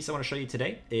last little piece I want to show you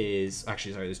today is,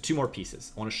 actually, sorry, there's two more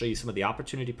pieces. I want to show you some of the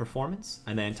opportunity performance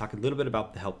and then talk a little bit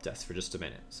about the help desk for just a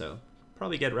minute. So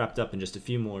probably get wrapped up in just a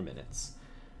few more minutes.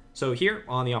 So here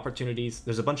on the opportunities,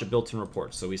 there's a bunch of built-in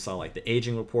reports. So we saw like the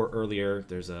aging report earlier.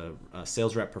 There's a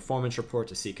sales rep performance report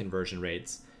to see conversion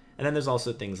rates. And then there's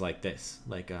also things like this,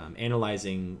 like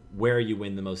analyzing where you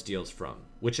win the most deals from,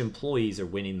 which employees are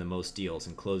winning the most deals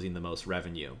and closing the most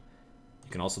revenue. You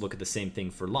can also look at the same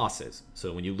thing for losses.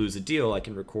 So when you lose a deal, I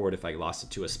can record if I lost it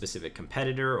to a specific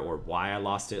competitor or why I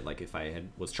lost it, like if I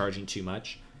was charging too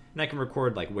much. And I can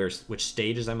record like which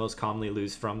stages I most commonly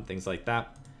lose from, things like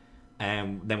that.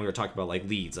 And then we were talking about like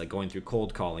leads, like going through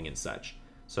cold calling and such.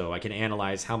 So I can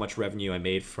analyze how much revenue I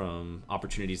made from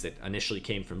opportunities that initially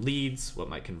came from leads, what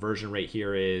my conversion rate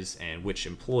here is, and which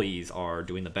employees are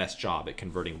doing the best job at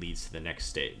converting leads to the next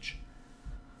stage.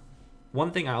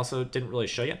 One thing I also didn't really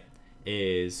show you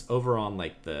is over on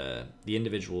like the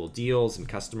individual deals and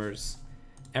customers.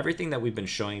 Everything that we've been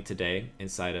showing today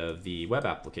inside of the web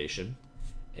application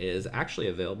is actually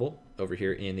available over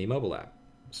here in the mobile app.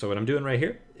 So what I'm doing right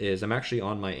here is I'm actually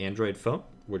on my Android phone.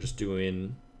 We're just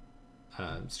doing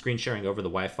screen sharing over the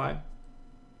Wi-Fi.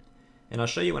 And I'll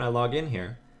show you when I log in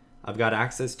here, I've got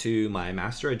access to my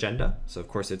master agenda. So of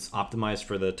course it's optimized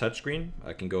for the touchscreen.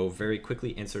 I can go very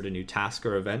quickly insert a new task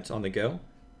or event on the go.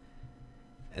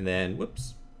 And then,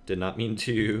 whoops, did not mean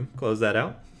to close that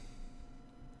out.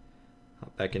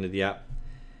 Hop back into the app.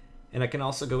 And I can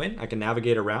also go in, I can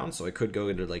navigate around. So I could go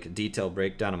into like a detailed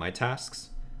breakdown of my tasks.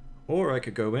 Or I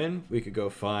could go in, we could go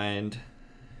find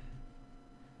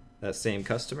that same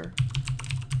customer.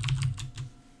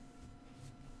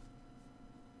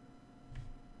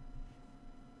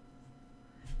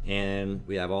 And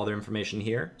we have all their information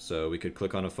here. So we could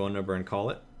click on a phone number and call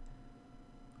it.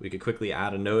 We could quickly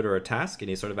add a note or a task,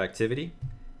 any sort of activity.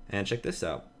 And check this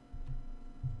out.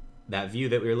 That view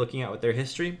that we were looking at with their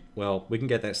history, well, we can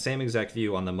get that same exact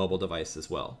view on the mobile device as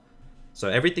well. So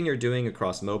everything you're doing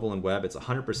across mobile and web, it's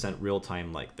 100% real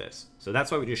time like this. So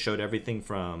that's why we just showed everything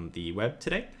from the web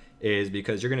today, is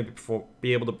because you're going to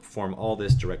be able to perform all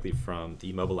this directly from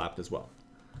the mobile app as well.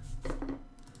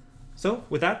 So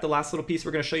with that, the last little piece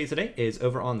we're going to show you today is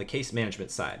over on the case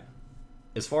management side.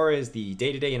 As far as the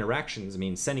day-to-day interactions, I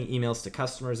mean, sending emails to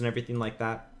customers and everything like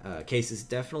that, cases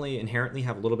definitely inherently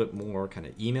have a little bit more kind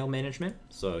of email management.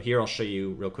 So here I'll show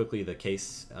you real quickly the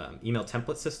case email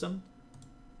template system.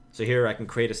 So here I can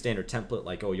create a standard template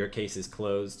like, oh, your case is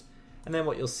closed. And then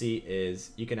what you'll see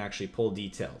is you can actually pull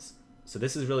details. So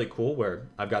this is really cool where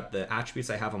I've got the attributes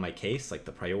I have on my case, like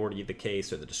the priority of the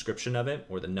case or the description of it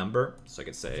or the number. So I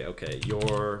could say, okay,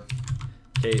 your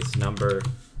case number,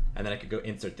 and then I could go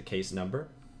insert the case number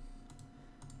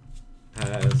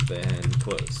has been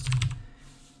closed.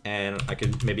 And I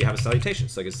could maybe have a salutation.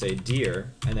 So I could say,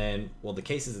 dear, and then, well, the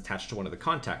case is attached to one of the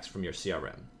contacts from your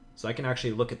CRM. So I can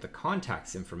actually look at the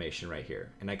contact's information right here.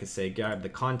 And I could say, grab the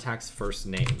contact's first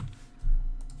name.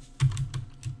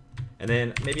 And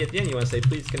then maybe at the end you want to say,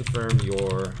 please confirm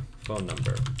your phone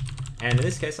number. And in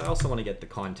this case, I also want to get the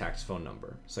contact's phone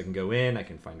number. So I can go in, I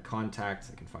can find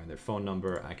contacts, I can find their phone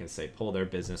number, I can say pull their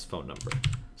business phone number.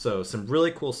 So some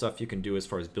really cool stuff you can do as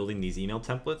far as building these email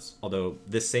templates, although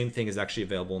this same thing is actually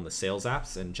available in the sales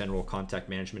apps and general contact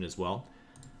management as well.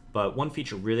 But one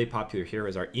feature really popular here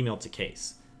is our email to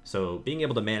case. So being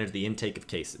able to manage the intake of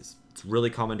cases. It's really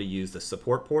common to use the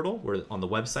support portal where on the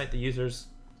website the users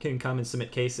can come and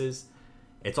submit cases.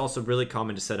 It's also really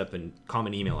common to set up a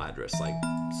common email address like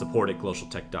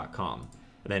support@globaltech.com.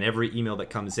 And then every email that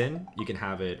comes in, you can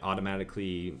have it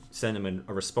automatically send them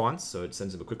a response. So it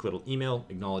sends them a quick little email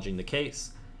acknowledging the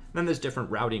case. And then there's different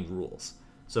routing rules.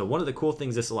 So one of the cool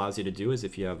things this allows you to do is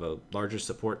if you have a larger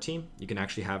support team, you can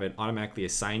actually have it automatically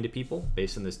assigned to people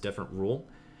based on this different rule.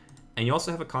 And you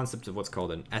also have a concept of what's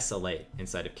called an SLA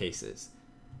inside of cases.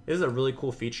 This is a really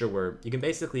cool feature where you can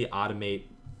basically automate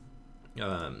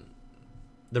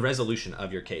the resolution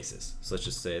of your cases. So let's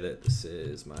just say that this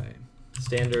is my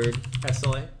standard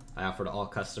SLA I offer to all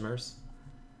customers.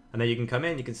 And then you can come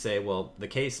in, you can say, well, the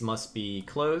case must be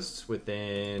closed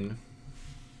within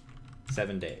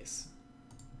 7 days.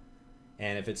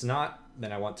 And if it's not,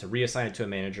 then I want to reassign it to a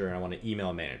manager and I want to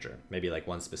email a manager, maybe like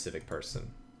one specific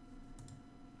person.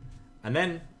 And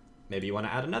then maybe you want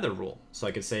to add another rule. So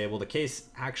I could say, well, the case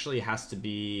actually has to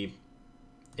be,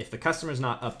 if the customer is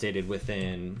not updated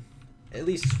within at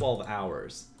least 12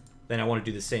 hours, then I want to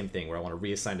do the same thing where I want to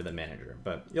reassign to the manager.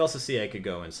 But you also see I could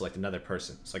go and select another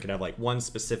person. So I could have like one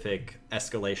specific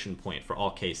escalation point for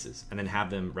all cases and then have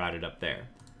them routed up there.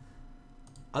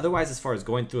 Otherwise, as far as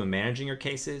going through and managing your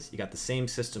cases, you got the same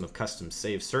system of custom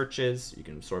save searches. You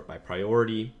can sort by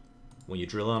priority. When you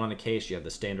drill in on a case, you have the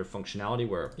standard functionality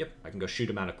where, yep, I can go shoot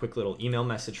them out a quick little email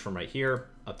message from right here,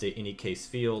 update any case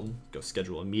field, go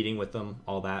schedule a meeting with them,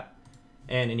 all that.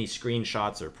 And any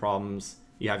screenshots or problems,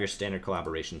 you have your standard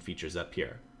collaboration features up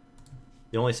here.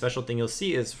 The only special thing you'll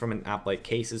see is from an app like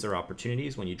Cases or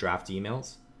Opportunities when you draft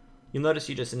emails, you'll notice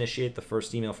you just initiate the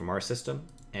first email from our system,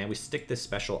 and we stick this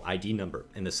special ID number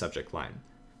in the subject line.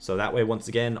 So that way, once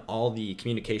again, all the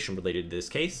communication related to this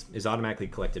case is automatically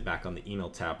collected back on the email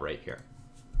tab right here.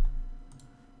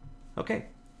 Okay,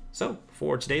 so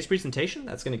for today's presentation,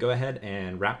 that's going to go ahead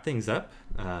and wrap things up.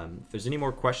 If there's any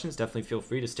more questions, definitely feel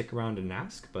free to stick around and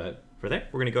ask. But for that,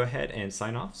 we're going to go ahead and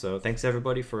sign off. So thanks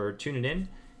everybody for tuning in.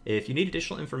 If you need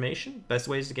additional information, best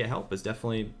ways to get help is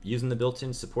definitely using the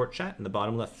built-in support chat in the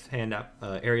bottom left-hand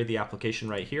area of the application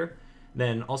right here.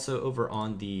 Then also over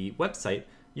on the website,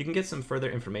 you can get some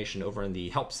further information over in the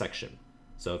help section.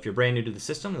 So if you're brand new to the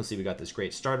system, you'll see we got this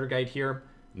great starter guide here.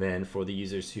 Then for the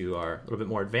users who are a little bit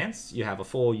more advanced, you have a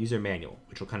full user manual,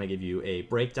 which will kind of give you a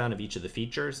breakdown of each of the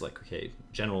features, like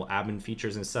general admin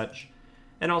features and such,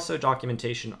 and also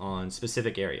documentation on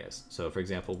specific areas. So for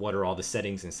example, what are all the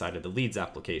settings inside of the Leads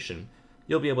application?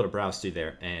 You'll be able to browse through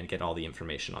there and get all the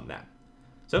information on that.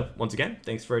 So once again,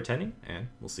 thanks for attending, and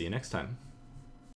we'll see you next time.